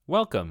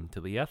Welcome to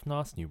the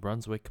Ethnos New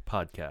Brunswick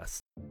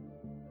podcast.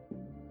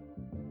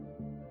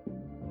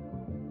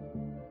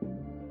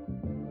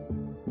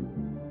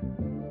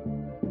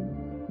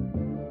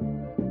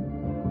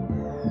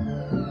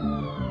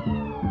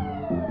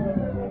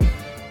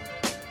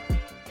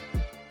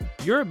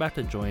 You're about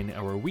to join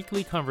our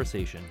weekly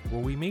conversation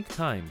where we make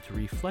time to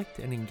reflect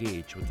and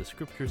engage with the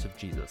scriptures of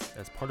Jesus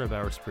as part of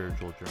our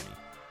spiritual journey.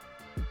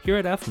 Here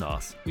at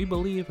Ethnos, we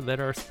believe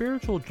that our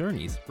spiritual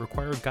journeys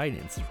require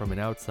guidance from an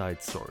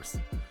outside source.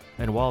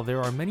 And while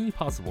there are many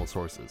possible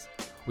sources,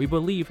 we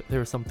believe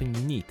there is something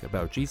unique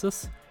about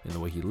Jesus in the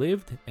way he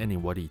lived and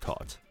in what he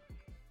taught.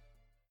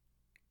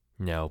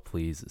 Now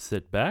please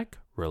sit back,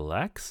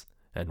 relax,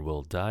 and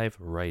we'll dive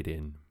right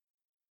in.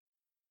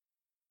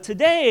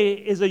 Today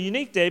is a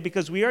unique day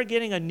because we are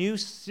getting a new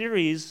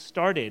series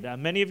started.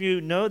 Many of you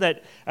know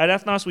that at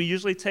Ethnos we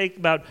usually take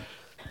about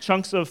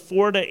chunks of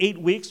 4 to 8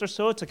 weeks or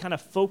so to kind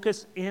of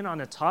focus in on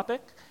a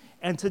topic.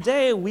 And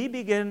today we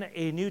begin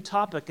a new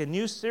topic, a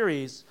new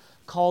series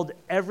called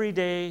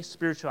Everyday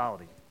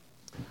Spirituality.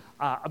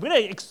 I'm going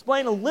to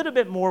explain a little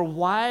bit more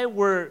why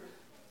we're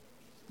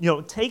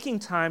taking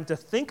time to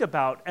think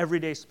about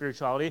everyday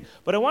spirituality,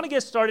 but I want to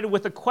get started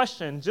with a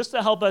question just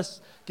to help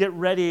us get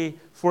ready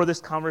for this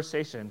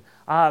conversation.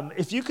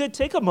 If you could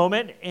take a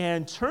moment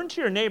and turn to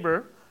your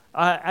neighbor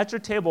at your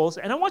tables,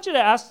 and I want you to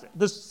ask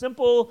this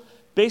simple,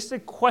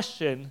 basic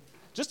question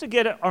just to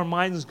get our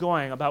minds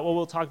going about what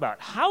we'll talk about.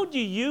 How do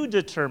you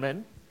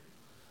determine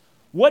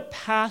what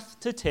path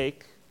to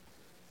take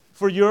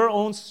for your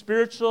own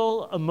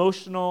spiritual,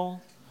 emotional,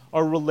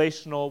 or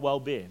relational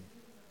well-being?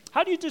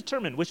 How do you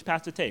determine which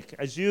path to take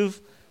as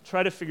you've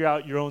tried to figure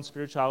out your own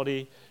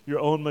spirituality, your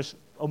own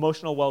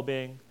emotional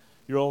well-being,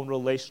 your own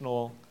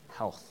relational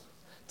health?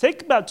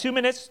 Take about 2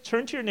 minutes,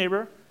 turn to your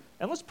neighbor,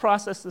 and let's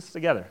process this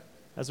together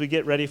as we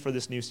get ready for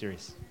this new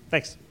series.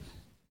 Thanks.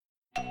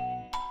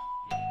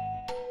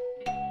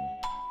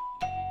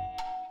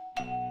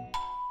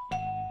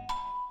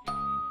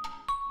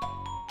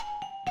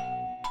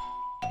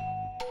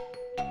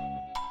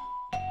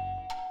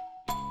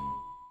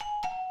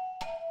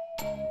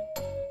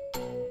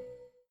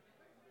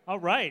 All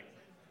right.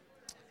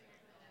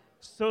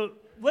 So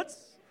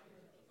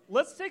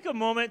let's take a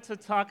moment to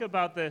talk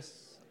about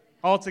this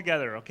all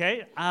together,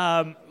 okay?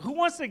 Who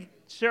wants to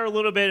share a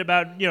little bit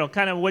about,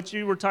 kind of what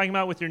you were talking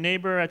about with your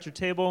neighbor at your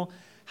table?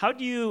 How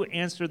do you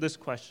answer this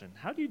question?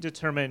 How do you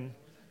determine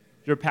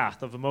your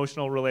path of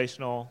emotional,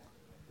 relational,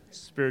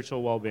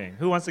 spiritual well-being?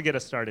 Who wants to get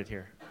us started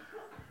here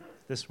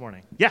this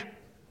morning? Yeah.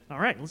 All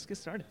right, let's get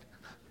started.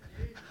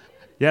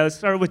 Yeah, let's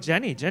start with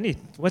Jenny. Jenny,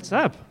 what's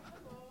up?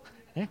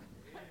 Hey.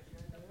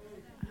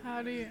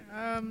 How do you,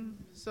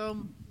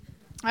 so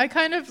I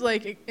kind of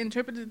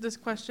interpreted this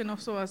question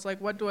also as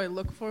what do I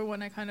look for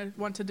when I kind of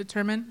want to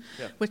determine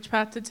which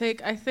path to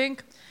take. I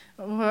think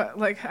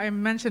what I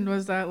mentioned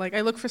was that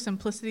I look for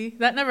simplicity.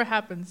 That never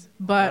happens,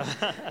 but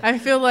I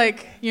feel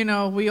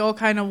we all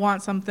kind of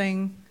want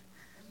something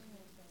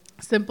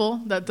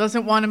simple that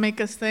doesn't want to make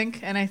us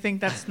think, and I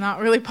think that's not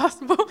really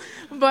possible,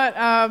 but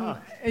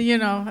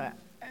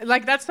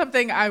that's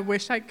something I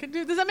wish I could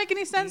do. Does that make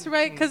any sense,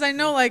 right? Because I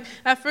know,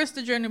 at first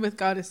the journey with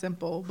God is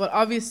simple, but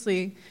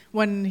obviously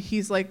when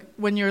he's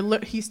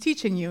he's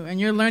teaching you and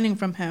you're learning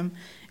from him,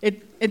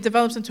 it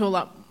develops into a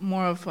lot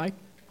more of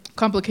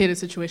complicated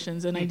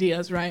situations and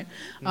ideas, right?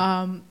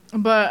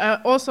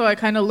 But also I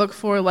kind of look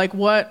for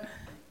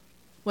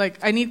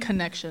I need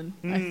connection,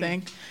 I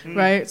think,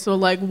 right? So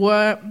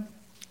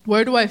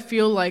where do I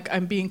feel like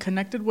I'm being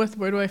connected with?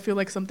 Where do I feel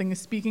like something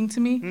is speaking to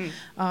me?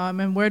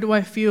 And where do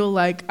I feel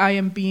like that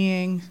I'm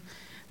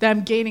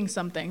gaining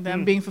something, that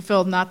I'm being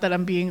fulfilled, not that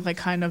I'm being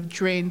kind of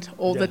drained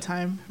all the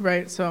time,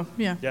 right? So,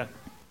 yeah.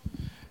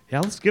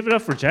 Yeah, let's give it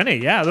up for Jenny.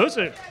 Yeah, those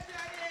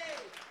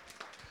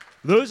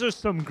are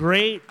some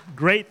great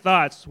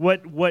thoughts.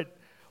 What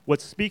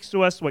speaks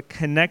to us, what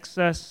connects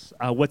us,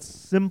 what's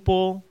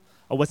simple,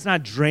 what's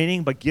not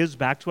draining but gives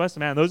back to us.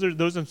 Man, those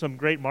are some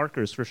great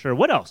markers for sure.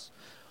 What else?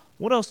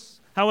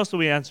 How else do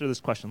we answer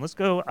this question? Let's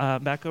go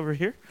back over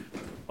here.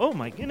 Oh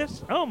my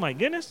goodness.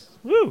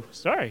 Woo,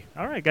 sorry.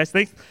 All right, guys,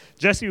 thanks.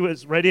 Jesse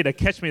was ready to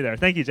catch me there.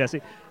 Thank you,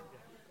 Jesse.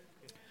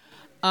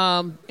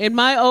 In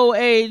my old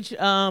age,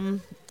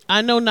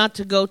 I know not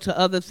to go to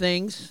other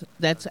things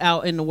that's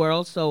out in the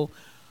world. So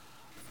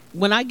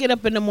when I get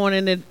up in the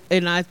morning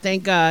and I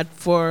thank God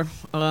for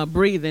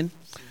breathing,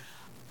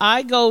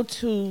 I go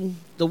to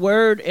the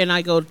Word and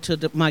I go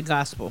to my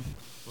gospel.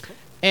 Okay.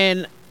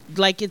 And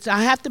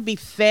I have to be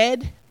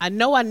fed. I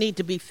know I need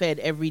to be fed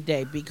every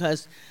day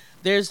because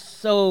there's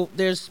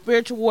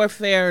spiritual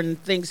warfare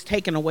and things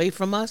taken away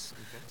from us.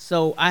 Okay.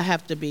 So I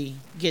have to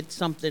give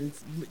something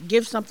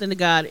to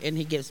God, and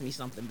he gives me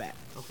something back.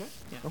 Okay.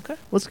 Yeah. Okay.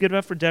 Let's give it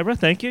up for Deborah.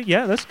 Thank you.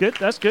 Yeah, that's good.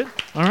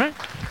 All right.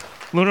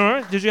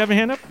 Lenora, did you have a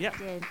hand up? Yeah.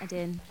 I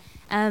did.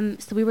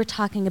 So we were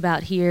talking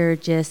about here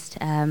just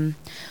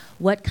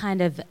what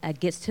kind of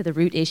gets to the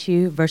root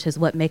issue versus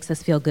what makes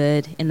us feel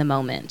good in the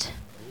moment.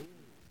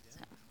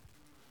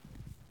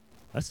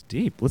 That's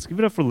deep. Let's give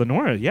it up for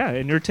Lenora. Yeah,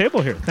 and your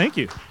table here. Thank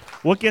you.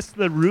 what gets to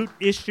the root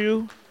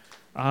issue.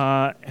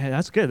 And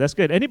that's good. That's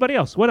good. Anybody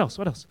else? What else?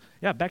 What else?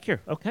 Yeah, back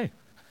here. Okay.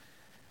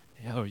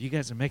 Yo, you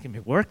guys are making me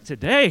work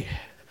today.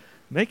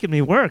 Making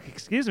me work.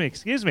 Excuse me.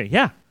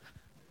 Yeah.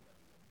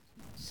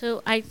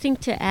 So I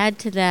think to add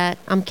to that,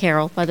 I'm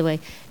Carol, by the way,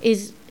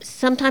 is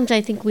sometimes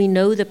I think we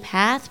know the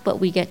path, but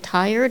we get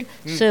tired.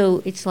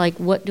 So it's like,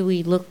 what do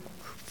we look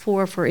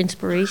for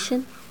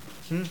inspiration?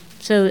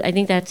 So I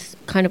think that's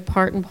kind of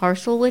part and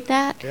parcel with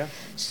that. Yeah.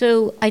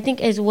 So I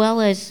think as well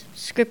as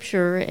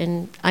scripture,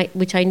 and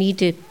which I need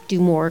to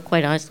do more,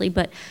 quite honestly,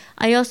 but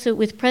I also,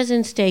 with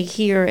President's Day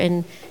here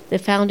and the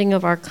founding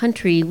of our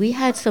country, we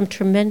had some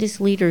tremendous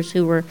leaders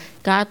who were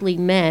godly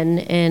men,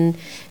 and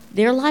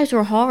their lives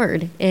were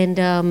hard.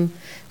 And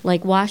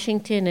like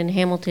Washington and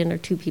Hamilton are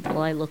two people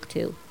I look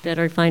to that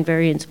I find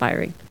very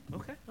inspiring.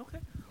 Okay.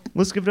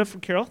 Let's give it up for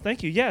Carol.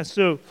 Thank you. Yeah,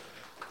 so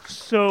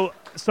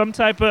some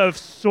type of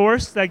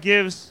source that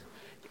gives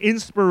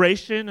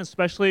inspiration,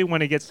 especially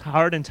when it gets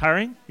hard and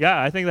tiring.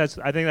 Yeah, I think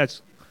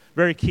that's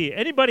very key.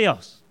 Anybody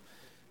else?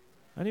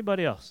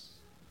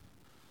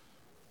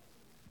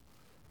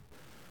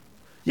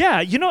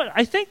 Yeah, you know what?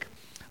 I think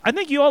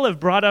you all have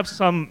brought up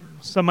some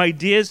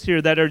ideas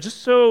here that are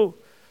just so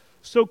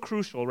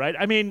crucial, right?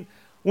 I mean,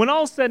 when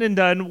all's said and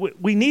done,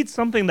 we need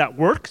something that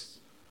works,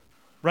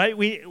 right?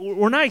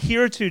 We're not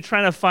here to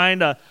try to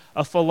find a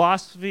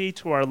philosophy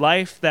to our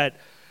life that,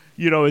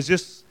 is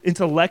just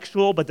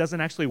intellectual but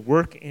doesn't actually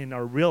work in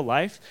our real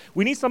life.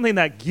 We need something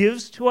that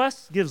gives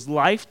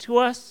life to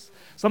us,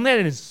 something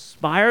that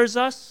inspires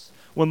us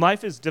when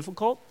life is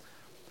difficult.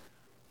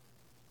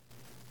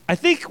 I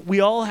think we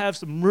all have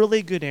some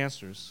really good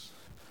answers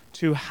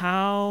to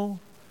how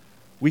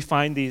we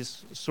find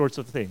these sorts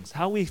of things,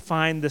 how we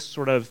find this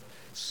sort of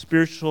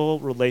spiritual,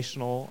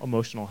 relational,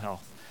 emotional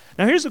health.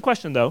 Now, here's the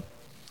question, though.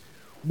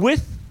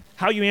 With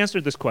how you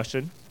answered this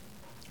question,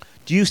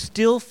 do you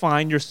still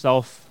find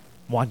yourself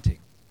wanting?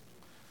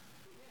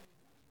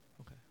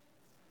 Okay.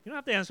 You don't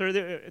have to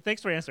answer.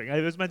 Thanks for answering.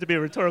 It was meant to be a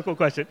rhetorical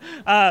question.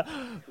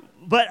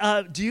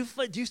 But do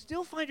you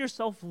still find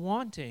yourself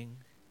wanting?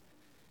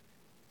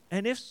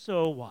 And if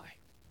so, why?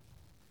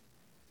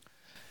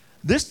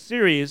 This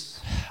series,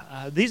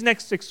 these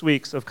next 6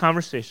 weeks of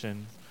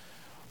conversation,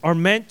 are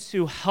meant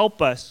to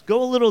help us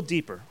go a little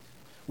deeper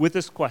with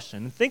this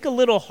question and think a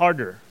little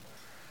harder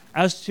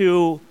as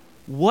to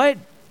what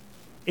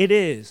it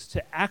is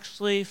to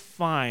actually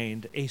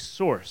find a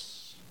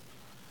source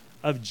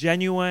of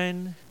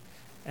genuine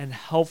and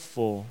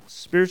helpful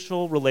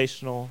spiritual,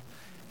 relational,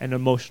 and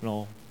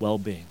emotional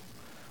well-being.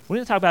 We're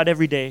going to talk about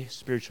everyday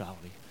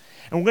spirituality.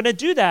 And we're going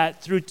to do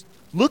that through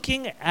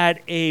looking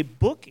at a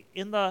book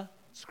in the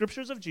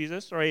Scriptures of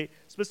Jesus, or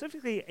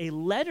specifically a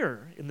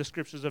letter in the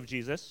Scriptures of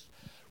Jesus,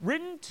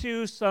 written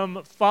to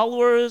some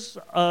followers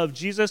of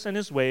Jesus and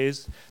his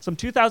ways some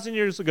 2,000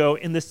 years ago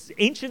in this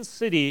ancient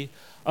city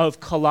of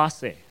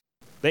Colossae,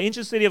 the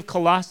ancient city of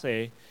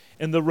Colossae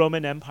in the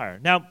Roman Empire.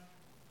 Now,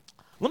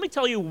 let me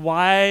tell you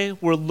why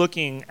we're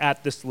looking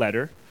at this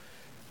letter,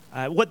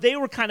 what they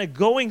were kind of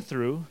going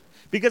through,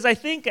 because I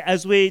think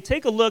as we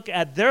take a look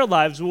at their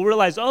lives, we'll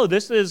realize, oh,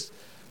 this is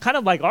kind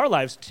of like our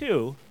lives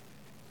too,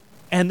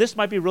 and this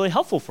might be really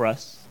helpful for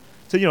us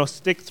to,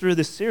 stick through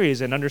this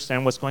series and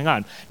understand what's going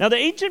on. Now, the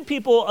ancient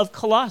people of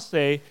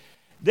Colossae,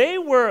 they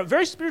were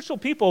very spiritual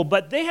people,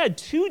 but they had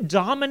two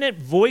dominant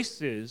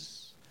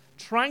voices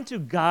trying to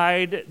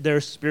guide their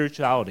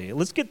spirituality.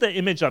 Let's get the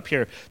image up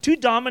here. Two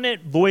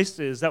dominant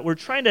voices that were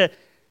trying to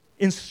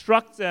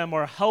instruct them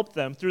or help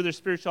them through their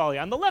spirituality.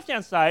 On the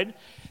left-hand side,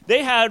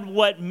 they had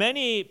what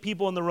many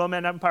people in the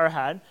Roman Empire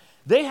had.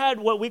 They had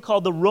what we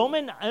call the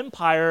Roman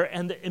Empire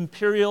and the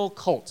imperial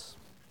cult.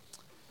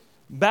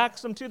 Back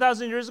some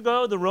 2,000 years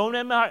ago, the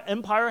Roman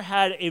Empire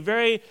had a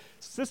very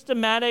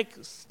systematic,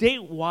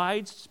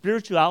 statewide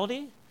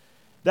spirituality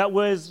that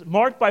was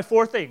marked by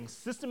four things: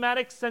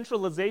 systematic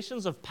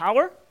centralizations of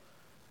power,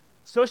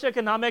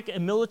 socioeconomic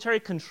and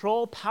military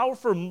control,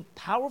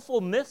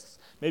 powerful myths,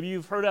 maybe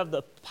you've heard of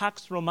the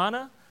Pax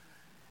Romana,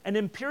 and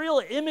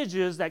imperial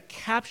images that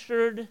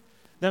captured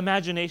the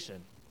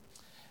imagination.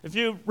 If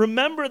you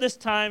remember this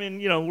time in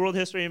world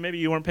history, and maybe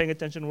you weren't paying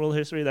attention to world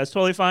history, that's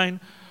totally fine.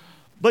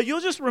 But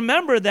you'll just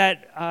remember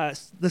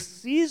that the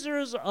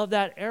Caesars of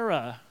that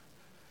era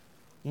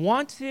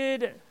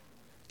wanted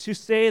to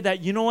say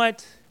that, you know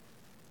what,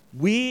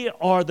 we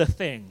are the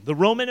thing. The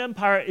Roman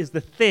Empire is the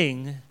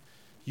thing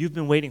you've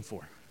been waiting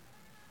for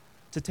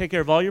to take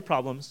care of all your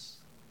problems.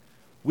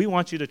 We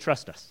want you to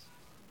trust us.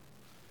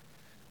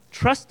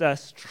 Trust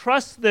us.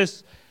 Trust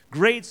this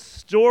great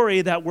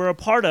story that we're a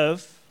part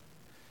of,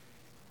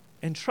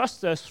 and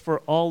trust us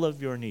for all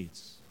of your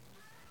needs.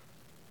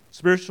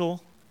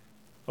 Spiritual,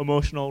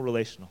 emotional,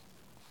 relational.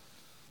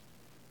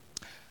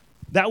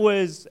 That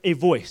was a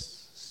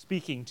voice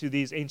speaking to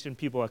these ancient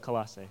people at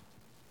Colossae.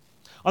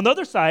 On the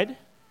other side,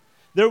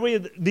 there were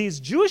these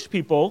Jewish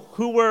people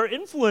who were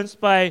influenced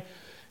by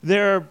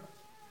their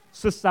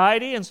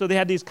society, and so they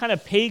had these kind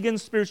of pagan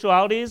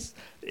spiritualities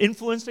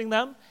influencing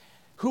them,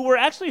 who were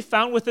actually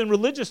found within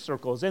religious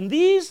circles. And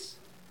these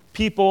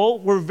people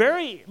were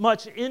very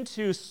much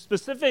into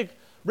specific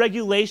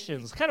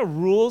regulations, kind of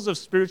rules of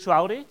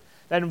spirituality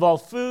that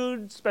involve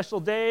food, special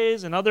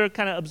days, and other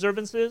kind of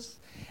observances.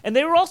 And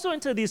they were also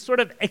into these sort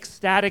of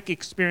ecstatic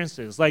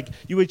experiences. Like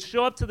you would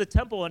show up to the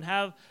temple and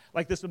have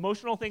like this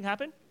emotional thing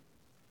happen.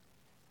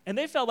 And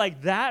they felt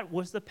like that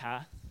was the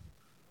path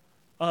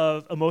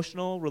of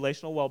emotional,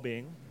 relational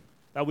well-being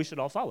that we should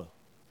all follow.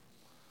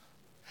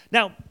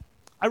 Now,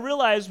 I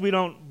realize we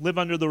don't live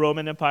under the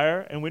Roman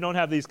Empire and we don't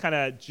have these kind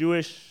of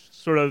Jewish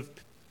sort of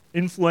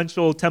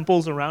influential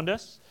temples around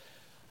us.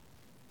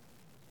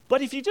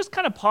 But if you just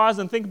kind of pause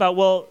and think about,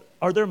 well,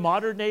 are there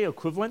modern day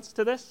equivalents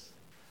to this?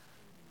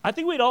 I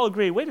think we'd all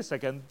agree, wait a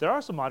second, there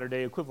are some modern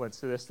day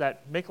equivalents to this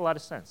that make a lot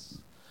of sense.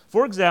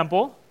 For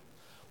example,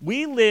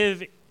 we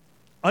live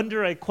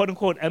under a quote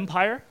unquote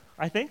empire,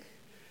 I think,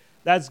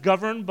 that's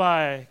governed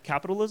by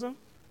capitalism,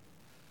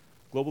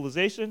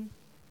 globalization,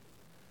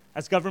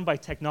 that's governed by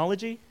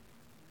technology,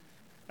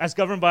 that's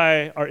governed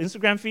by our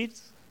Instagram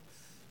feeds.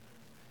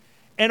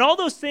 And all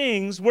those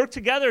things work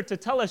together to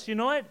tell us, you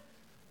know what?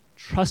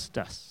 Trust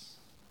us.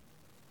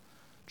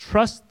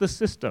 Trust the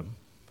system.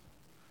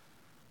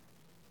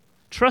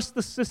 Trust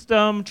the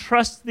system,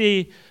 trust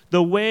the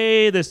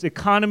way this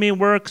economy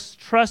works,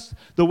 trust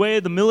the way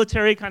the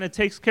military kind of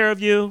takes care of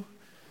you.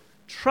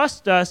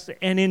 Trust us,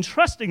 and in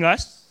trusting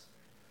us,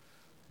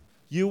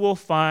 you will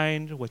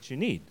find what you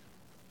need.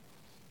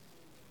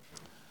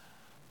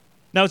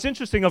 Now, it's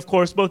interesting, of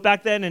course, both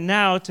back then and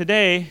now,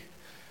 today,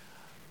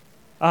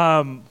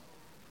 there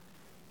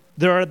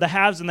are the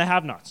haves and the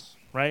have-nots,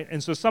 right?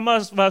 And so some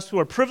of us who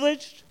are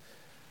privileged,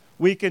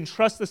 we can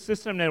trust the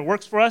system and it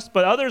works for us,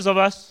 but others of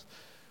us,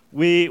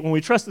 when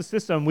we trust the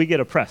system, we get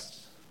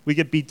oppressed. We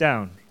get beat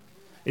down.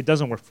 It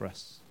doesn't work for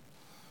us.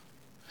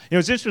 You know,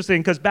 it's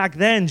interesting because back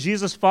then,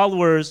 Jesus'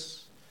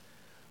 followers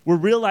were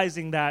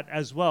realizing that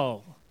as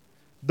well.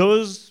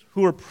 Those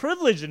who were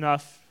privileged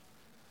enough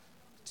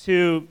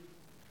to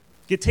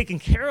get taken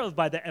care of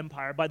by the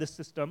empire, by the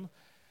system,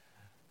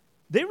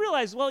 they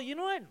realized, well, you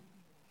know what?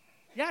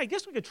 Yeah, I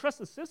guess we could trust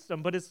the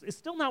system, but it's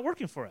still not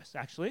working for us,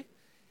 actually.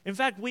 In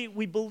fact,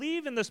 we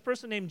believe in this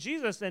person named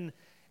Jesus, and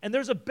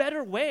there's a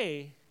better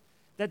way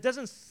that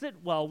doesn't sit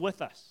well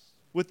with us,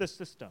 with the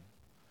system.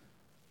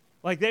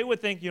 Like they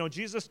would think, you know,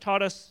 Jesus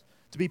taught us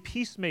to be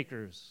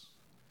peacemakers,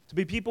 to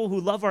be people who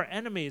love our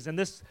enemies, and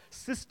this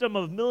system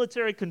of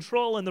military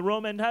control in the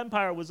Roman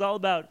Empire was all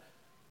about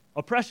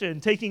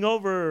oppression, taking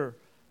over,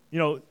 you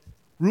know,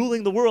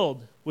 ruling the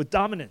world with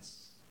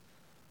dominance.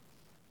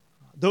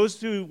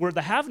 Those who were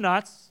the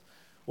have-nots,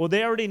 well,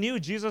 they already knew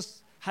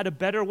Jesus had a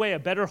better way, a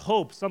better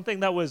hope, something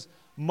that was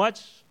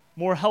much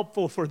more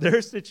helpful for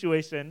their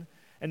situation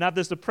and not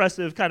this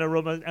oppressive kind of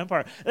Roman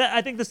Empire.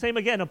 I think the same,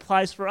 again,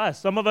 applies for us.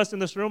 Some of us in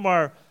this room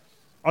are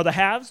the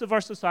haves of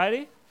our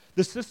society.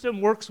 The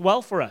system works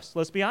well for us,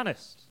 let's be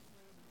honest.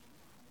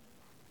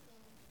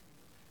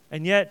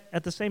 And yet,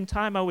 at the same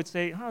time, I would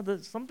say,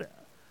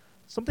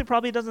 something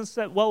probably doesn't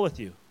sit well with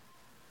you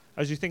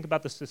as you think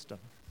about the system.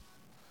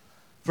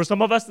 For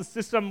some of us, the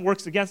system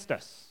works against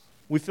us.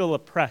 We feel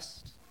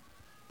oppressed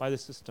by the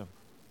system.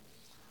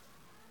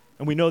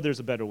 And we know there's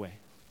a better way.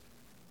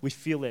 We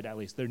feel it, at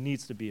least. There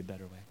needs to be a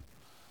better way.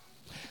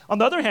 On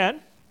the other hand,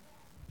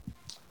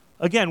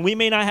 again, we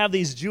may not have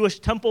these Jewish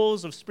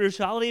temples of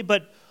spirituality,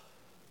 but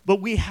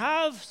we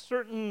have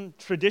certain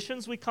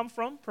traditions we come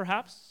from,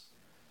 perhaps,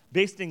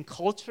 based in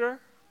culture,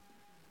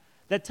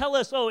 that tell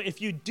us, oh, if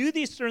you do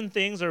these certain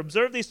things or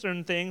observe these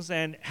certain things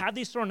and have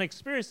these certain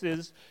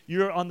experiences,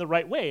 you're on the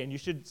right way, and you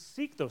should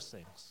seek those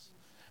things.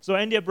 So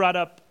India brought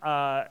up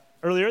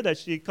earlier that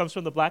she comes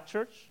from the black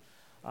church.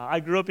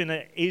 I grew up in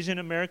an Asian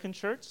American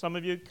church. Some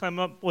of you come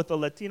up with a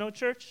Latino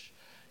church.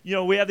 You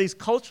know, we have these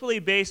culturally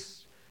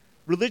based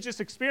religious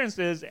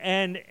experiences,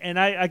 and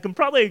I can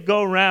probably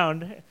go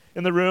around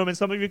in the room, and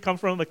some of you come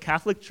from a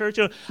Catholic church.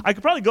 I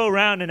could probably go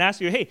around and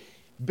ask you, hey,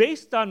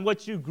 based on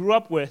what you grew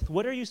up with,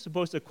 what are you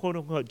supposed to quote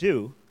unquote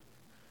do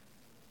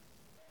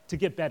to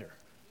get better,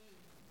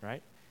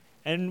 right?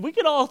 And we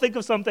could all think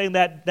of something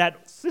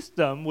that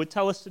system would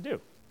tell us to do.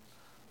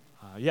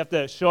 You have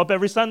to show up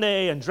every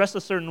Sunday and dress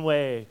a certain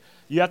way.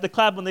 You have to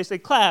clap when they say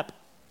clap.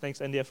 Thanks,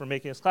 India, for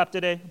making us clap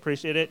today.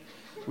 Appreciate it.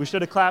 We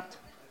should have clapped.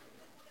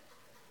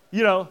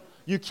 You know,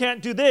 you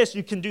can't do this,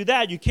 you can do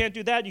that, you can't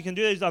do that, you can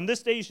do this. On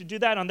this day, you should do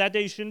that. On that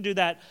day, you shouldn't do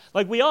that.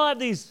 Like, we all have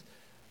these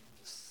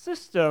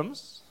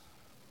systems,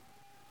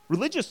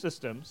 religious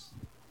systems,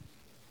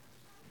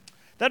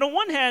 that on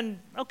one hand,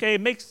 okay,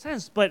 it makes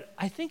sense, but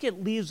I think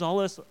it leaves all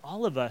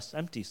of us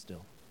empty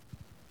still.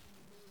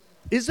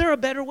 Is there a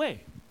better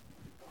way?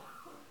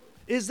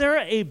 Is there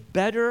a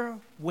better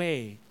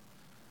way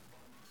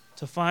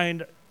to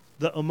find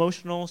the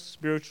emotional,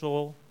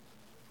 spiritual,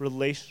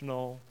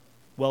 relational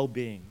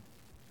well-being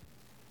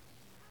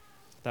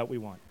that we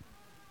want,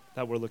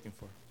 that we're looking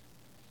for?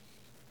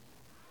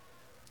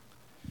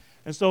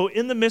 And so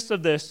in the midst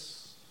of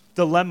this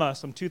dilemma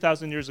some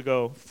 2,000 years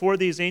ago, for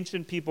these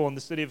ancient people in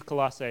the city of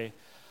Colossae,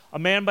 a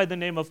man by the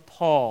name of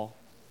Paul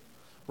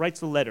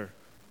writes a letter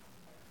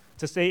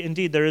to say,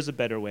 indeed, there is a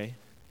better way.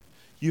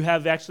 you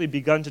have actually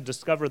begun to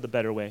discover the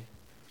better way,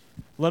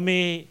 let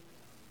me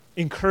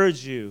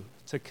encourage you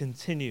to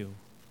continue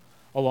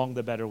along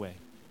the better way.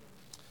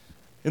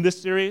 In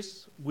this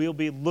series, we'll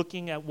be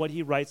looking at what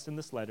he writes in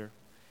this letter.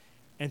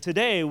 And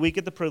today, we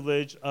get the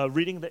privilege of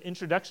reading the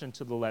introduction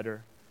to the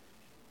letter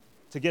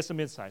to get some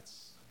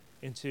insights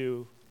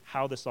into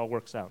how this all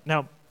works out.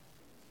 Now,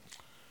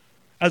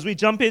 as we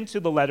jump into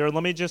the letter,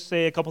 let me just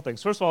say a couple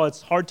things. First of all,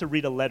 it's hard to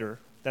read a letter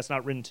that's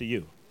not written to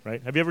you,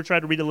 right? Have you ever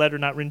tried to read a letter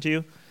not written to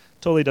you?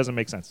 Totally doesn't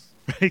make sense,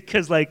 right?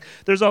 Because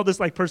there's all this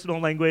personal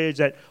language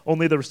that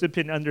only the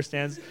recipient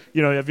understands.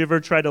 Have you ever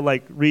tried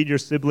to read your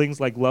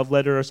siblings love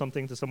letter or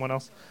something to someone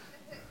else?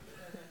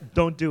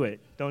 Don't do it.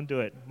 Don't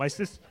do it. My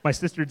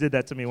sister did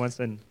that to me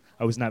once, and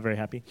I was not very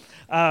happy.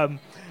 But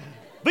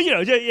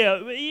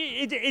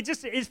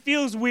it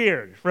feels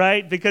weird,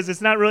 right? Because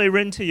it's not really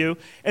written to you.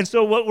 And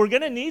so what we're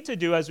going to need to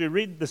do as we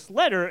read this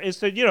letter is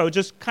to,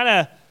 just kind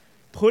of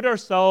put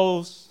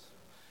ourselves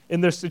in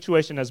their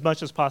situation as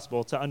much as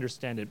possible to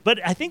understand it. But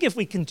I think if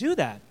we can do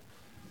that,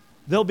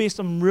 there'll be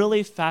some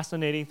really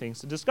fascinating things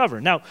to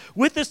discover. Now,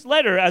 with this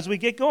letter, as we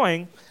get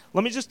going,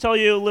 let me just tell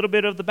you a little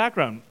bit of the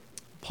background.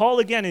 Paul,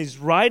 again, is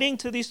writing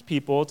to these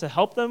people to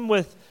help them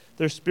with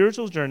their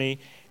spiritual journey.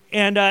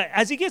 And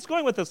as he gets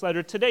going with this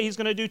letter today, he's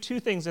going to do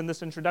two things in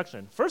this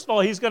introduction. First of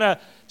all, he's going to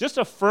just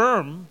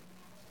affirm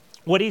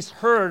what he's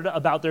heard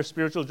about their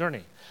spiritual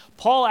journey.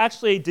 Paul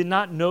actually did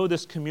not know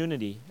this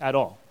community at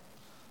all,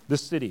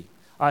 this city.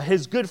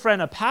 His good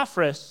friend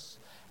Epaphras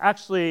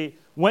actually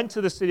went to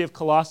the city of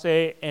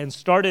Colossae and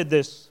started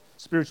this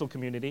spiritual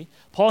community.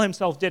 Paul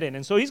himself didn't.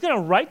 And so he's going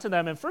to write to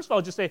them and first of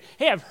all just say,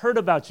 hey, I've heard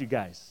about you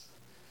guys.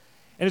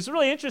 And it's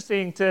really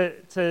interesting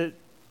to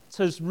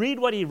read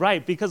what he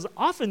writes, because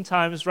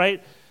oftentimes,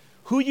 right,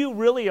 who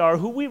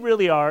we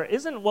really are,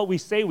 isn't what we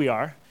say we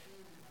are.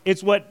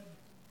 It's what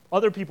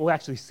other people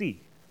actually see.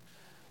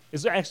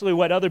 It's actually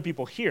what other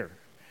people hear.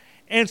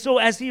 And so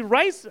as he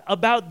writes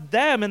about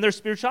them and their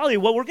spirituality,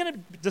 what we're going to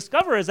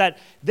discover is that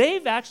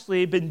they've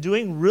actually been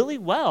doing really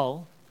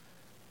well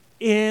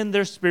in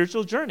their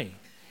spiritual journey.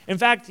 In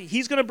fact,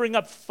 he's going to bring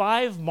up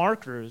 5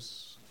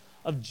 markers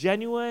of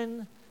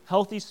genuine,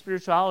 healthy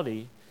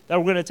spirituality that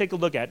we're going to take a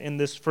look at in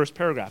this first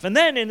paragraph. And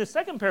then in the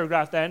second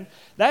paragraph,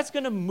 that's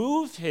going to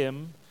move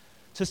him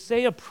to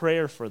say a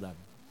prayer for them.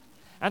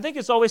 I think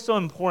it's always so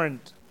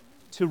important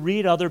to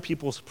read other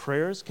people's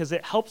prayers because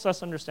it helps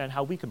us understand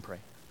how we can pray,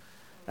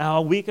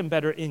 how we can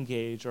better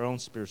engage our own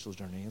spiritual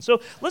journey. And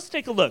so let's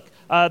take a look.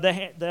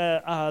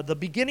 The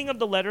beginning of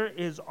the letter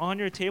is on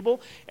your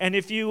table, and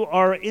if you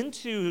are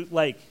into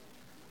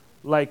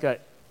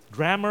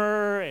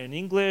grammar and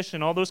English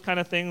and all those kind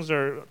of things,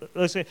 or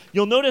let's say,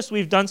 you'll notice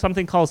we've done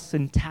something called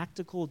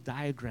syntactical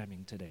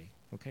diagramming today.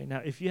 Okay,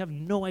 now if you have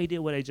no idea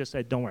what I just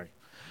said, don't worry.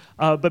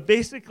 But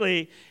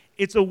basically,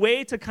 it's a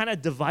way to kind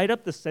of divide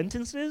up the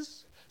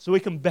sentences so we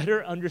can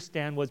better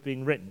understand what's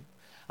being written.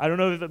 I don't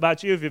know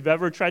about you, if you've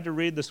ever tried to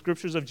read the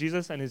scriptures of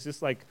Jesus and it's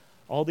just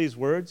all these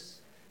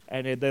words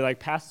and they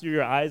pass through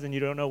your eyes and you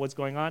don't know what's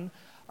going on.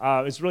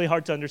 It's really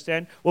hard to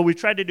understand. What we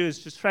tried to do is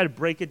just try to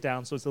break it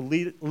down so it's a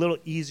little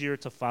easier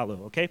to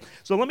follow, okay?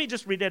 So let me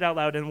just read it out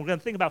loud, and we're going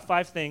to think about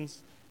 5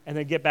 things and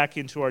then get back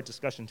into our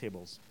discussion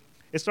tables.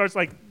 It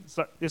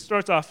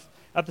starts off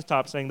at the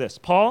top saying this: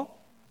 Paul,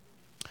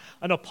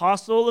 an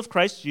apostle of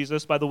Christ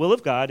Jesus by the will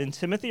of God, and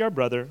Timothy our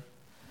brother,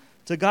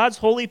 to God's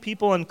holy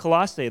people in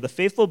Colossae, the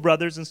faithful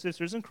brothers and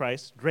sisters in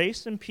Christ,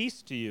 grace and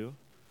peace to you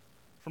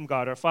from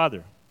God our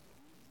Father.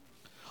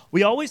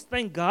 We always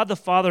thank God the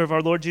Father of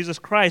our Lord Jesus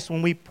Christ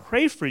when we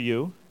pray for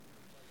you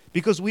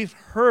because we've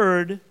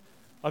heard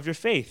of your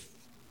faith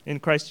in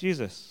Christ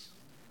Jesus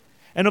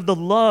and of the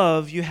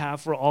love you have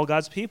for all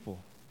God's people,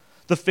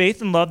 the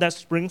faith and love that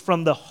spring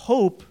from the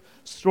hope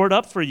stored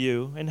up for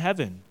you in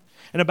heaven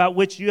and about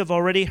which you have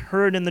already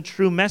heard in the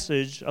true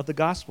message of the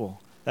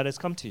gospel that has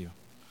come to you.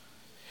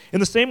 In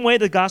the same way,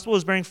 the gospel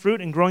is bearing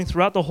fruit and growing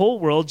throughout the whole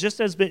world,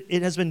 just as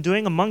it has been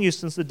doing among you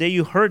since the day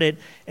you heard it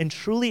and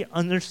truly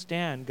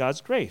understand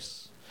God's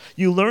grace.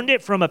 You learned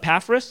it from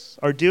Epaphras,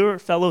 our dear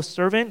fellow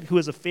servant, who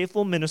is a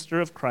faithful minister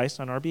of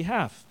Christ on our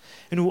behalf,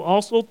 and who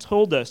also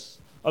told us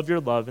of your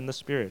love in the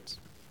Spirit.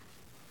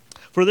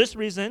 For this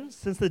reason,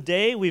 since the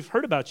day we've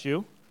heard about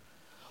you,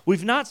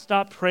 we've not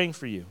stopped praying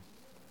for you.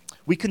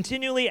 We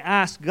continually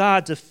ask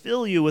God to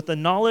fill you with the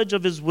knowledge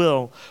of his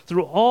will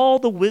through all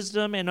the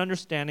wisdom and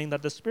understanding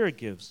that the Spirit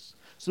gives,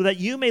 so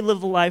that you may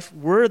live a life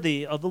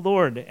worthy of the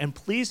Lord and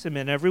please him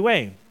in every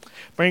way,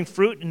 bearing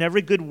fruit in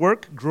every good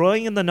work,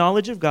 growing in the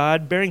knowledge of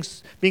God,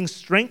 being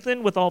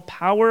strengthened with all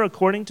power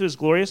according to his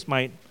glorious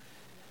might,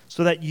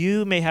 so that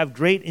you may have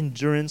great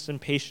endurance and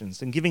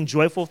patience, and giving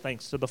joyful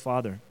thanks to the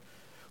Father,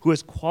 who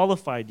has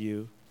qualified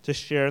you to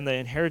share in the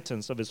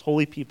inheritance of his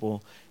holy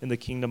people in the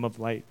kingdom of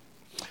light.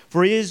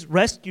 For he has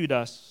rescued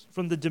us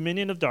from the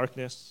dominion of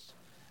darkness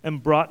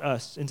and brought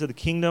us into the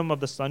kingdom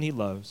of the Son he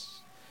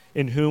loves,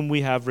 in whom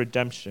we have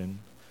redemption,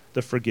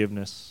 the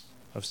forgiveness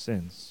of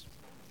sins.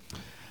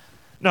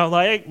 Now,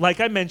 like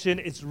I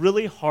mentioned, it's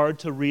really hard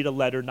to read a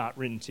letter not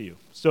written to you.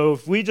 So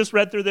if we just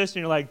read through this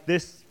and you're like,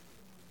 this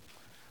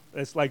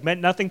it's like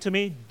meant nothing to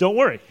me, don't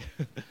worry.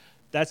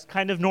 That's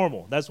kind of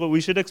normal. That's what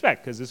we should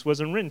expect because this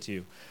wasn't written to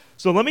you.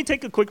 So let me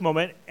take a quick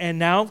moment and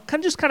now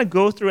kind of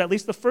go through at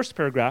least the first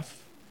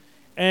paragraph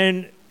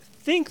and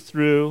think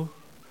through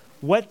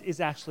what is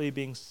actually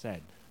being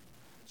said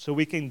so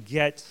we can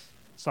get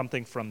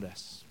something from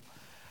this.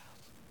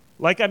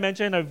 Like I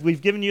mentioned,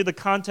 we've given you the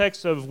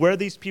context of where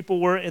these people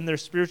were in their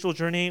spiritual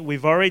journey.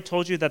 We've already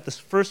told you that this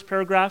first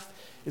paragraph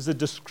is a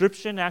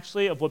description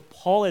actually of what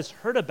Paul has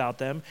heard about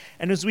them.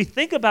 And as we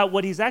think about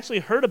what he's actually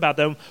heard about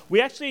them, we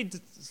actually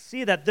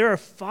see that there are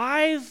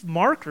 5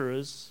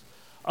 markers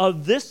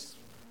of this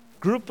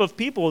group of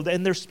people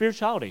and their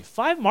spirituality.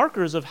 5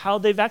 markers of how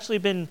they've actually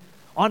been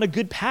on a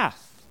good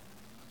path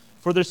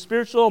for their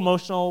spiritual,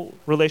 emotional,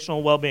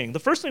 relational well-being. The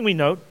first thing we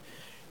note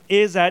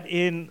is that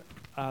in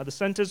the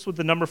sentence with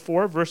the number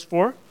 4, verse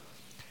 4,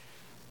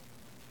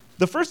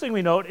 the first thing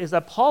we note is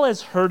that Paul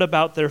has heard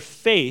about their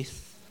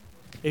faith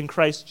in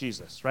Christ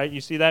Jesus, right?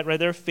 You see that right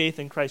there, faith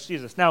in Christ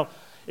Jesus. Now,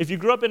 if you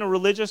grew up in a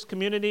religious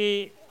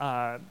community,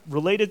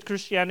 related to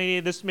Christianity,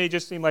 this may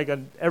just seem like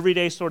an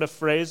everyday sort of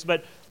phrase,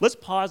 but let's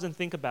pause and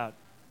think about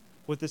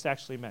what this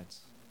actually meant.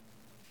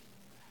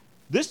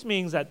 This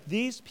means that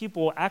these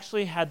people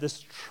actually had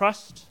this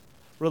trust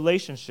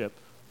relationship,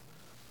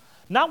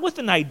 not with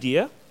an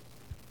idea,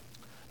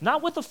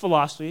 not with a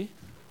philosophy,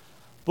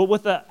 but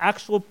with an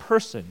actual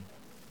person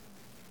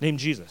named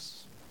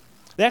Jesus.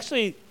 They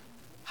actually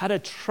had a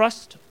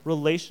trust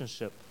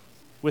relationship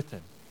with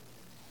him.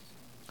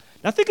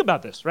 Now think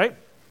about this, right?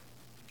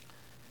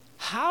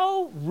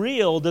 How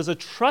real does a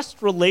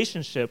trust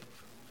relationship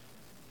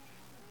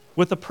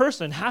with a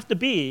person have to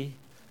be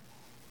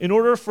in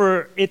order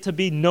for it to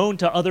be known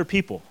to other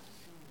people?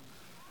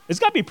 It's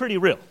got to be pretty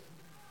real.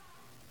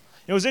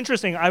 It was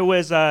interesting. I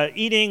was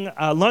eating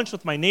lunch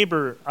with my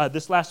neighbor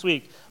this last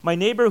week. My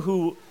neighbor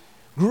who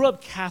grew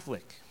up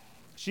Catholic.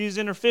 She's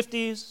in her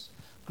 50s,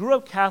 grew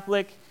up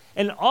Catholic,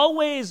 and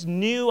always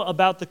knew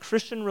about the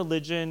Christian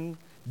religion,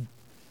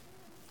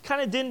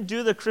 kind of didn't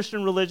do the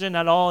Christian religion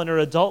at all in her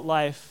adult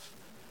life,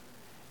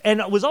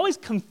 and was always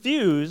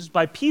confused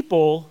by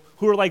people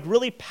who were like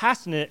really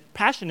passionate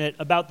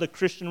about the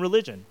Christian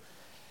religion.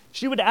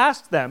 She would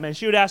ask them, and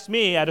she would ask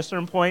me at a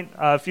certain point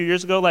a few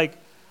years ago, like,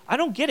 I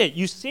don't get it.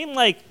 You seem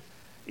like,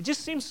 it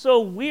just seems so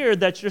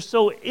weird that you're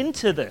so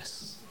into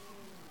this,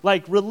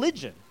 like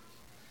religion.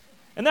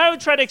 And then I would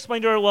try to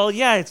explain to her, well,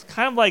 yeah, it's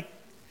kind of like,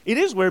 it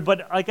is weird,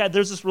 but like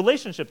there's this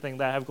relationship thing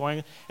that I have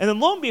going. And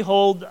then lo and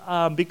behold,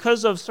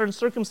 because of certain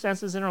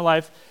circumstances in her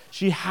life,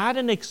 she had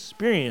an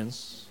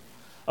experience,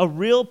 a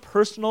real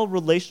personal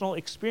relational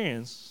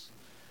experience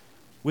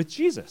with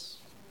Jesus.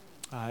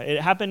 It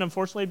happened,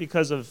 unfortunately,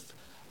 because of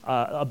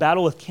a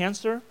battle with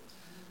cancer.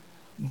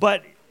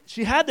 But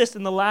she had this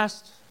in the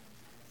last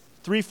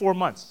 3-4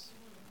 months.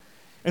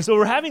 And so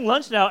we're having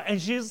lunch now,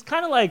 and she's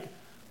kind of like,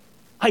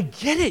 I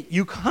get it,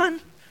 Yukon.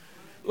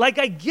 Like,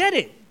 I get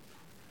it.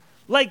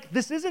 Like,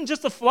 this isn't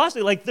just a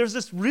philosophy. Like, there's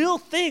this real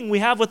thing we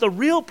have with a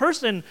real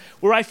person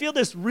where I feel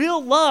this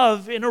real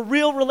love in a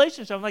real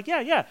relationship. I'm like,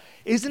 yeah.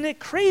 Isn't it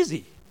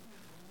crazy?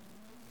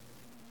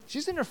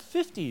 She's in her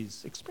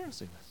 50s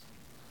experiencing this.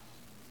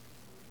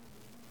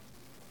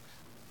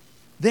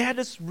 They had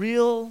this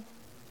real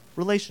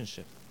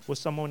relationship with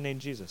someone named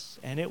Jesus.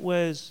 And it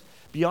was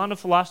beyond a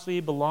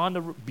philosophy, beyond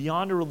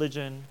a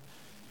religion.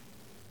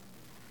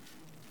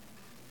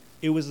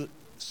 It was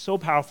so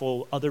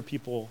powerful, other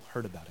people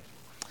heard about it.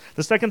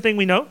 The second thing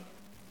we note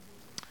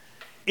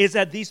is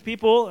that these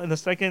people, in the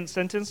second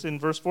sentence in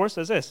verse 4,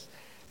 says this.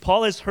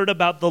 Paul has heard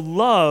about the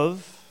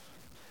love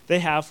they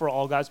have for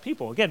all God's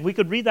people. Again, we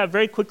could read that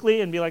very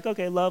quickly and be like,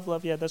 okay,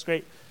 love, yeah, that's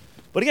great.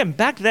 But again,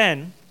 back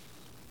then,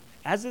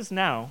 as is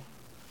now,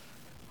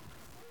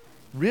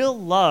 real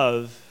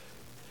love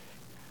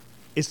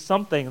is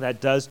something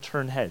that does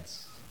turn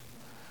heads,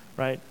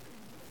 right?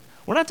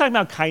 We're not talking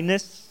about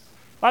kindness.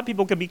 A lot of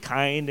people can be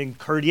kind and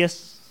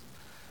courteous.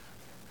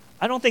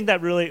 I don't think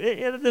that really,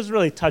 it doesn't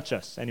really touch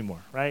us anymore,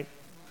 right?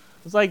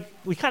 It's like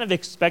we kind of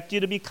expect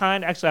you to be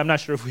kind. Actually, I'm not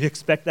sure if we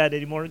expect that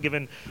anymore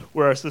given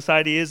where our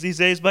society is these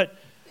days. But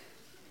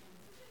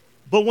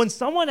when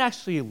someone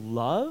actually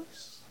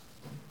loves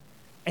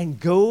and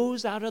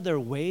goes out of their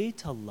way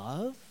to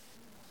love,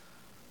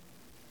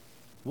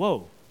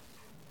 whoa,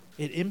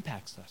 it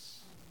impacts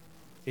us.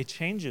 It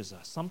changes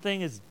us.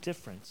 Something is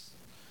different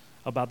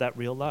about that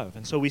real love.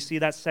 And so we see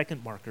that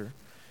second marker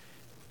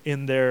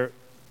in their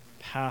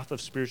path of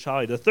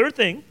spirituality. The third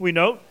thing we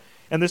note,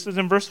 and this is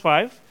in verse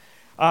 5,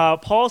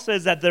 Paul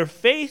says that their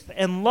faith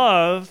and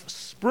love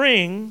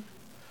spring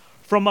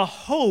from a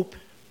hope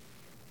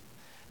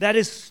that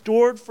is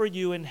stored for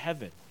you in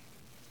heaven.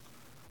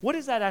 What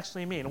does that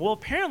actually mean? Well,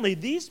 apparently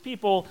these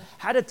people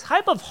had a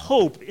type of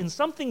hope in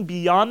something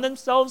beyond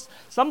themselves,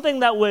 something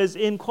that was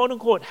in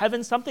quote-unquote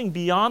heaven, something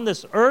beyond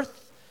this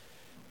earth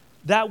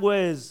that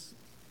was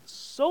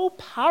so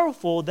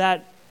powerful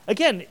that,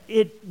 again,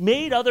 it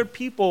made other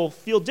people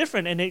feel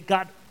different and it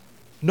got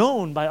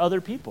known by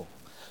other people.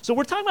 So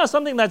we're talking about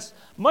something that's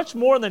much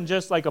more than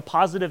just like a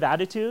positive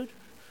attitude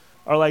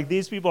or like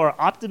these people are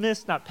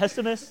optimists, not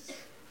pessimists.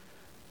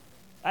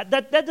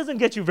 that doesn't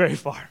get you very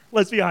far.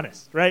 Let's be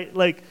honest, right?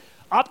 Like,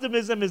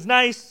 optimism is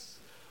nice,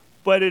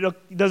 but it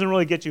doesn't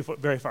really get you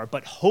very far.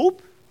 But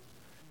hope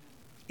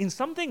in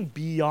something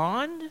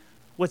beyond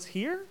what's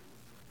here?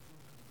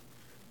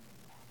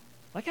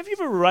 Like, have you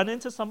ever run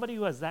into somebody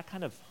who has that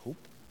kind of hope?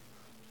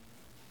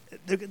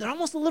 They're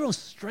almost a little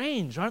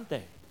strange, aren't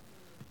they?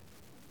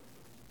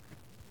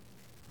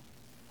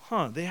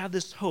 They have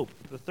this hope,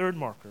 the third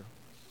marker.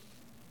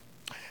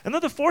 And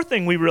then the fourth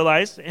thing we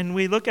realize, and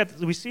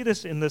we see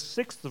this in the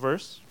 6th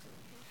verse,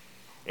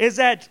 is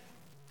that,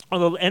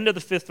 on the end of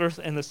the 5th verse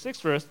and the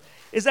 6th verse,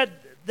 is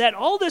that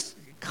all this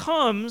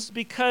comes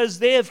because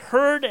they have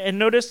heard, and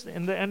notice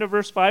in the end of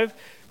verse 5,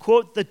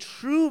 quote, the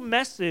true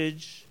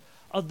message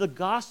of the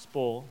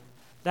gospel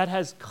that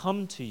has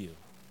come to you.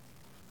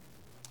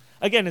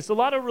 Again, it's a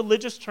lot of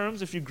religious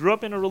terms. If you grew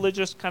up in a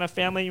religious kind of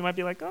family, you might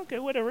be like, okay,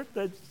 whatever,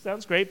 that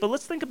sounds great. But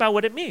let's think about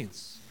what it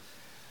means.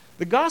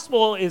 The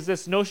gospel is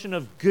this notion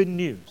of good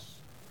news.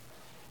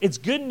 It's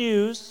good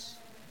news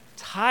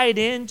tied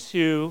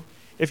into,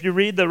 if you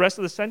read the rest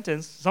of the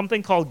sentence,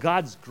 something called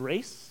God's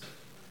grace,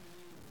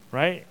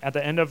 right? At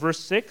the end of verse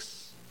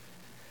 6.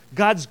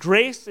 God's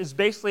grace is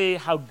basically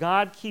how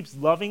God keeps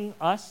loving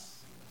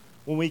us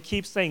when we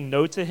keep saying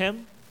no to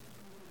him.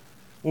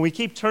 When we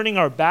keep turning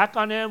our back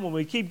on him, when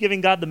we keep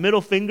giving God the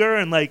middle finger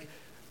and like,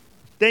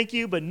 thank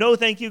you, but no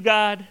thank you,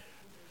 God.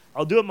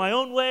 I'll do it my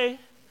own way.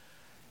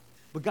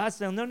 But God's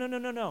saying,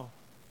 no.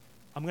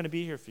 I'm going to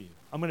be here for you.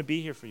 I'm going to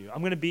be here for you. I'm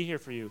going to be here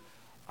for you.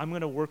 I'm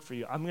going to work for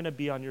you. I'm going to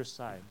be on your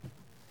side,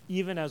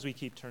 even as we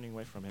keep turning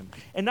away from him.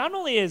 And not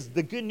only is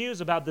the good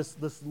news about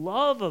this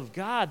love of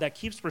God that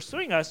keeps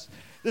pursuing us,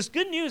 this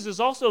good news is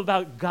also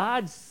about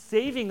God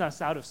saving us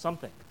out of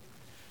something.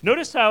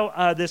 Notice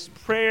how this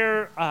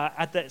prayer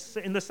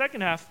in the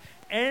second half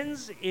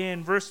ends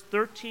in verse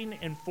 13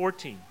 and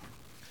 14,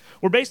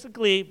 where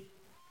basically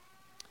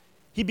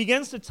he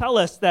begins to tell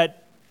us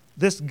that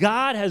this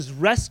God has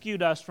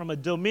rescued us from a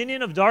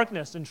dominion of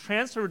darkness and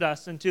transferred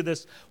us into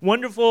this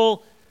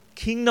wonderful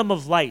kingdom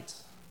of light.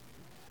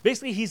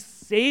 Basically, he's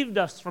saved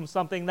us from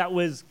something that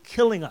was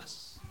killing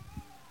us.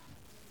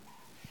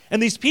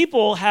 And these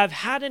people have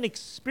had an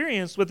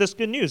experience with this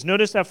good news.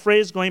 Notice that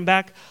phrase going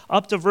back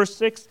up to verse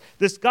 6,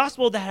 this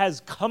gospel that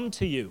has come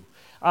to you.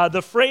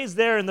 The phrase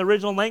there in the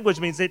original language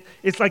means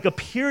it's like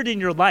appeared in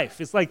your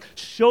life. It's like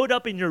showed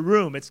up in your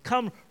room. It's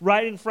come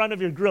right in front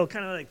of your grill,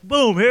 kind of like,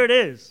 boom, here it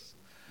is.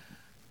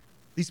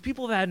 These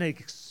people have had an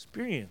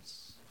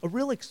experience, a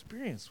real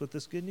experience with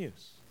this good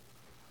news.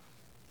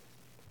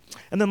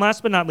 And then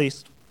last but not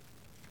least,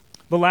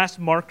 the last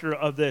marker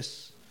of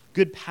this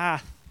good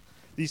path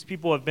these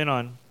people have been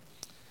on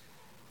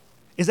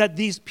is that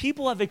these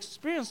people have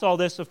experienced all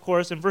this, of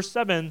course, in verse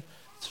 7,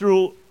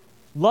 through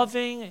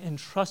loving and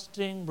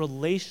trusting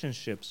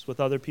relationships with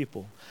other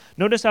people.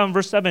 Notice how in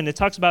verse 7 it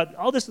talks about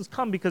all this has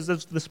come because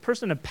of this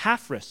person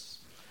Epaphras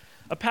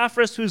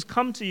who's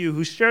come to you,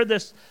 who shared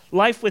this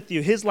life with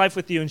you, his life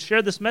with you, and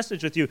shared this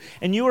message with you,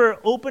 and you were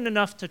open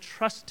enough to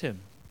trust him.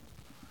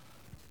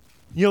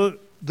 You know,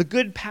 the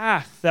good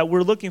path that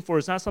we're looking for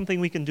is not something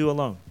we can do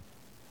alone.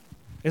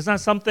 It's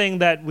not something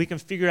that we can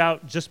figure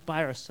out just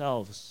by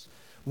ourselves.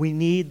 We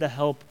need the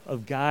help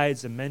of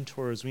guides and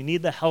mentors. We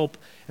need the help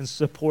and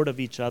support of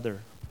each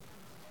other.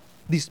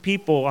 These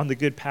people on the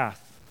good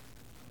path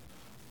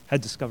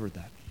had discovered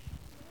that.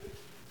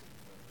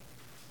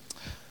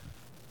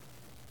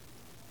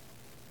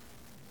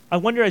 I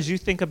wonder, as you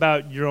think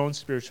about your own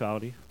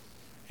spirituality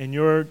and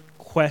your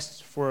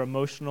quest for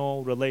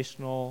emotional,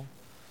 relational,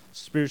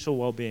 spiritual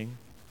well-being,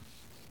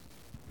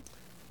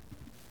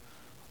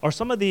 are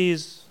some of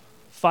these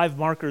 5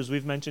 markers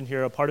we've mentioned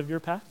here a part of your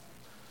path?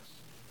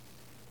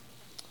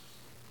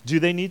 Do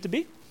they need to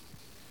be?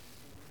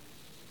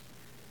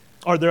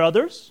 Are there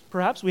others,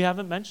 perhaps, we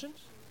haven't mentioned?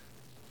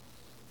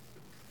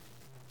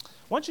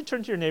 Why don't you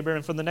turn to your neighbor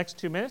and for the next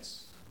 2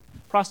 minutes,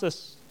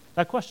 process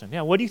that question.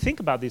 Yeah, what do you think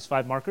about these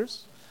 5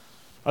 markers?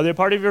 Are they a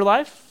part of your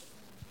life?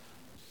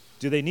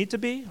 Do they need to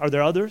be? Are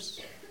there others?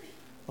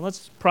 Well,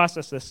 let's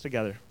process this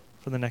together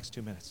for the next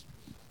 2 minutes.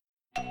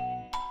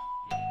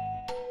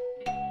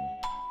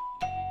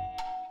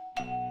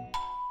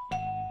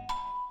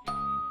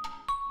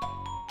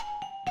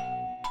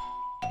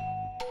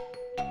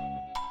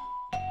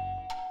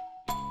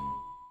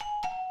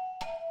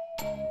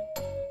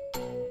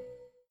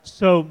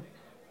 So,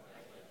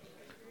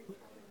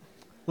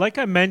 like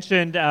I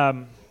mentioned,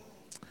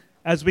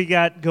 as we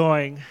got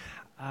going,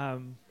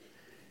 I'm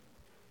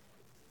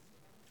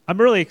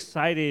really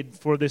excited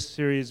for this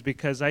series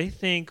because I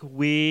think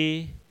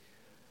we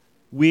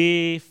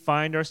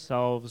find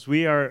ourselves,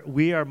 we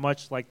are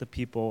much like the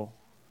people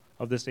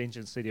of this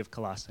ancient city of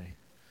Colossae.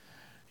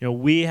 You know,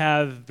 we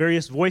have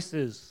various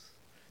voices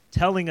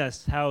telling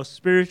us how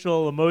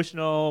spiritual,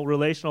 emotional,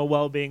 relational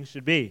well-being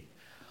should be.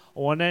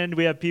 On one end,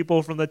 we have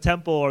people from the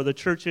temple or the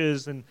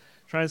churches and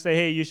trying to say,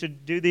 hey, you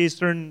should do these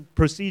certain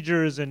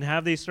procedures and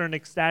have these certain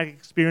ecstatic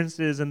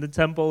experiences in the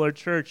temple or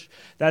church.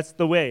 That's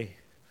the way.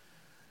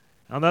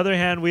 On the other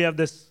hand, we have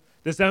this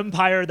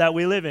empire that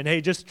we live in. Hey,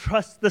 just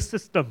trust the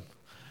system.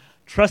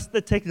 Trust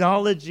the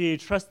technology,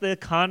 trust the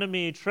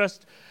economy,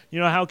 trust,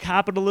 how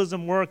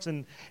capitalism works,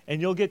 and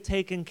you'll get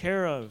taken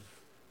care of.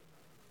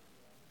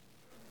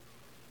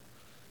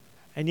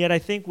 And yet I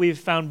think we've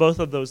found both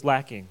of those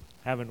lacking,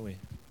 haven't we?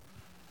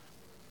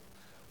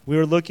 We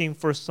were looking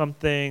for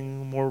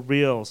something more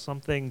real,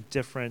 something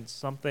different,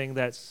 something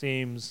that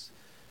seems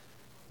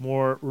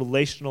more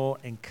relational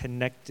and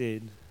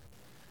connected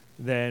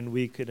than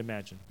we could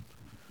imagine.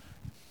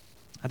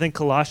 I think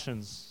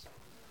Colossians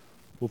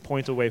will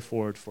point a way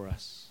forward for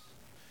us.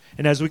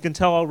 And as we can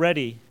tell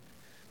already,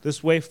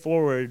 this way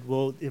forward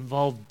will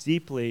involve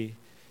deeply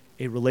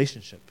a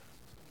relationship,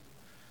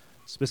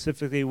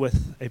 specifically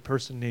with a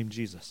person named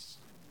Jesus.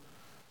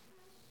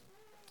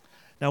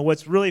 Now,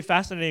 what's really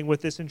fascinating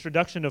with this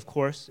introduction, of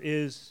course,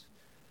 is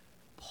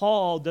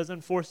Paul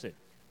doesn't force it.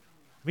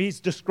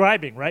 He's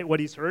describing, right, what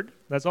he's heard.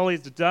 That's all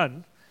he's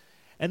done.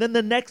 And then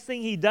the next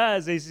thing he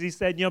does is he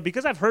said,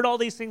 because I've heard all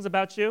these things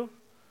about you,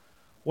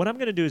 what I'm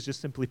going to do is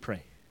just simply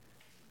pray.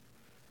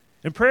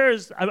 And prayer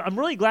is, I'm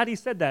really glad he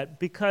said that,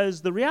 because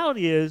the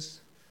reality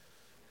is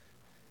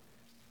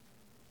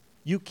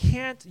you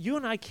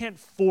and I can't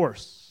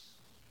force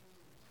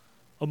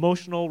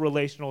emotional,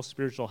 relational,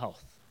 spiritual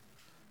health.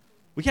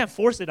 We can't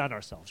force it on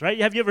ourselves, right?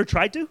 Have you ever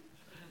tried to?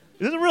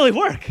 It doesn't really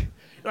work. You're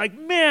like,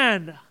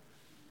 man,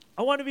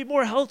 I want to be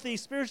more healthy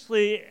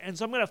spiritually, and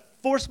so I'm going to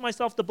force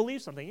myself to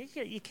believe something.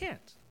 You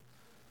can't.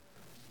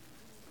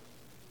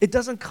 It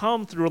doesn't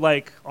come through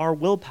our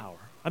willpower.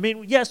 I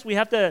mean, yes, we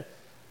have to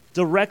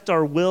direct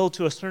our will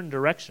to a certain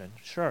direction,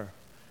 sure.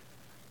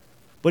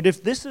 But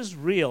if this is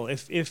real,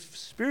 if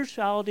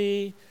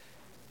spirituality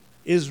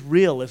is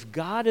real, if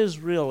God is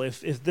real,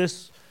 if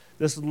this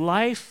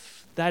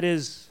life that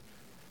is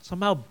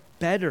somehow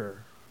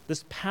better,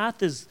 this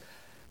path is,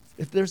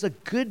 if there's a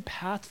good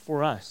path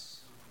for us,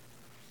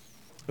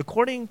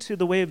 according to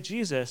the way of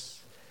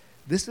Jesus,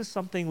 this is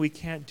something we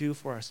can't do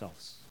for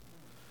ourselves.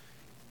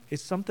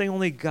 It's something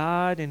only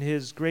God in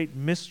his great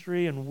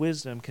mystery and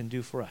wisdom can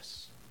do for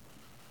us.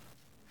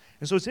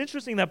 And so it's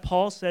interesting that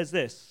Paul says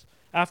this.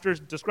 After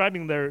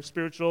describing their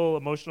spiritual,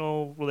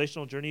 emotional,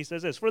 relational journey, he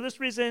says this: for this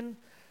reason,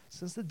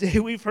 since the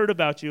day we've heard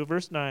about you,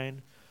 verse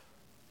 9,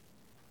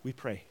 we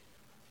pray.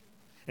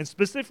 And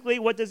specifically,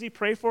 what does he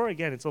pray for?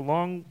 Again, it's a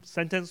long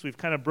sentence. We've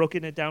kind of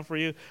broken it down for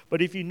you.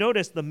 But if you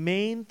notice, the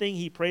main thing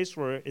he prays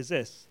for is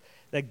this: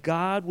 that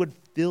God would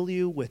fill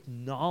you with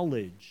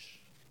knowledge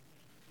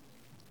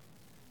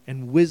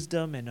and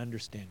wisdom and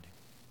understanding.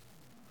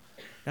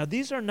 Now,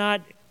 these are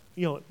not,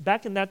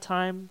 back in that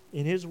time,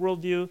 in his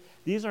worldview,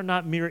 these are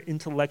not mere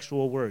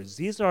intellectual words.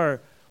 These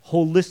are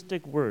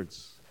holistic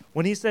words.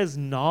 When he says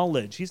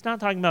knowledge, he's not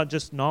talking about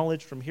just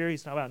knowledge from here.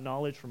 He's talking about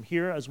knowledge from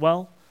here as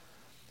well.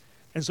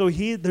 And so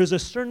there's a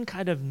certain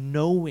kind of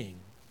knowing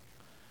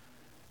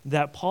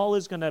that Paul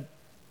is going to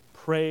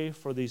pray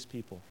for these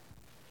people.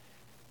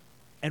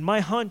 And my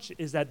hunch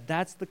is that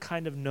that's the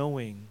kind of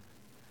knowing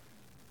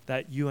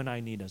that you and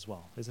I need as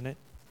well, isn't it?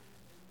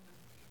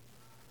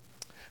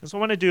 And so I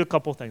want to do a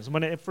couple things. I'm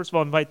going to, first of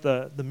all, invite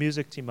the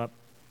music team up.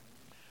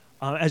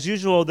 As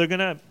usual, they're going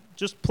to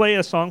just play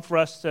a song for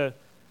us to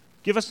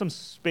give us some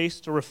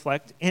space to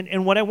reflect.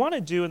 And what I want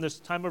to do in this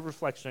time of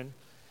reflection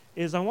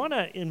is I want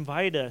to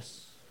invite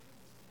us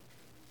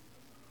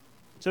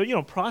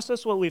to,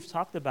 process what we've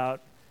talked about,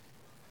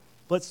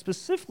 but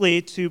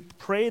specifically to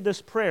pray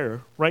this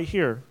prayer right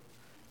here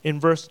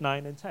in verse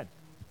 9 and 10.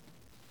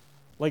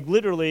 Like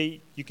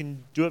literally, you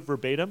can do it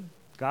verbatim.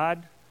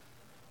 God,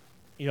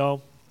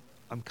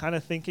 I'm kind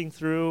of thinking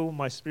through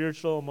my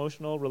spiritual,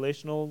 emotional,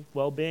 relational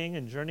well-being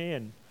and journey,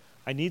 and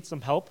I need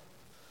some help.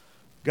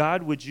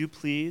 God, would you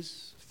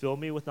please fill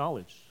me with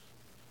knowledge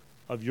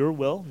of your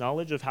will,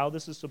 knowledge of how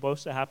this is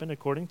supposed to happen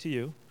according to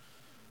you,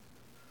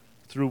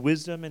 through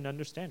wisdom and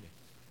understanding.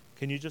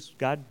 Can you just,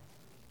 God,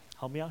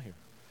 help me out here?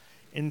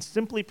 And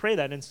simply pray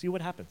that and see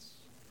what happens.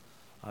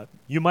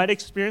 You might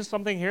experience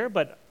something here,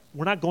 but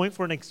we're not going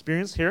for an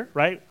experience here,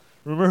 right?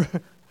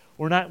 Remember,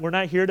 we're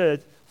not here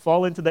to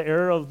fall into the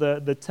error of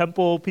the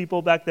temple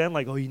people back then,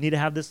 like, oh, you need to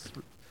have this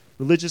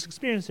religious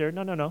experience here.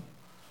 No.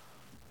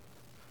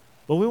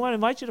 But we want to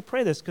invite you to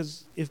pray this,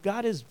 because if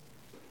God is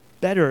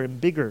better and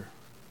bigger,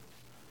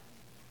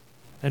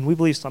 then we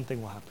believe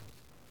something will happen.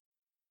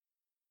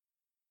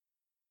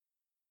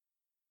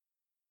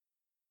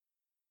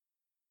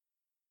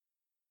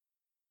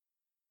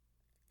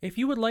 If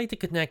you would like to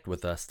connect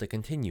with us to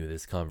continue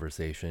this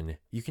conversation,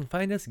 you can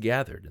find us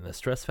gathered in the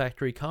Stress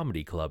Factory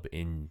Comedy Club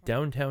in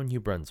downtown New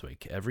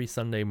Brunswick every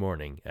Sunday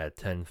morning at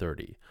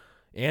 10:30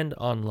 and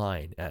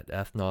online at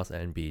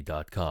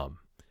ethnosnb.com.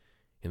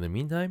 In the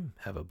meantime,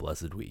 have a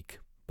blessed week.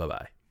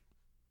 Bye-bye.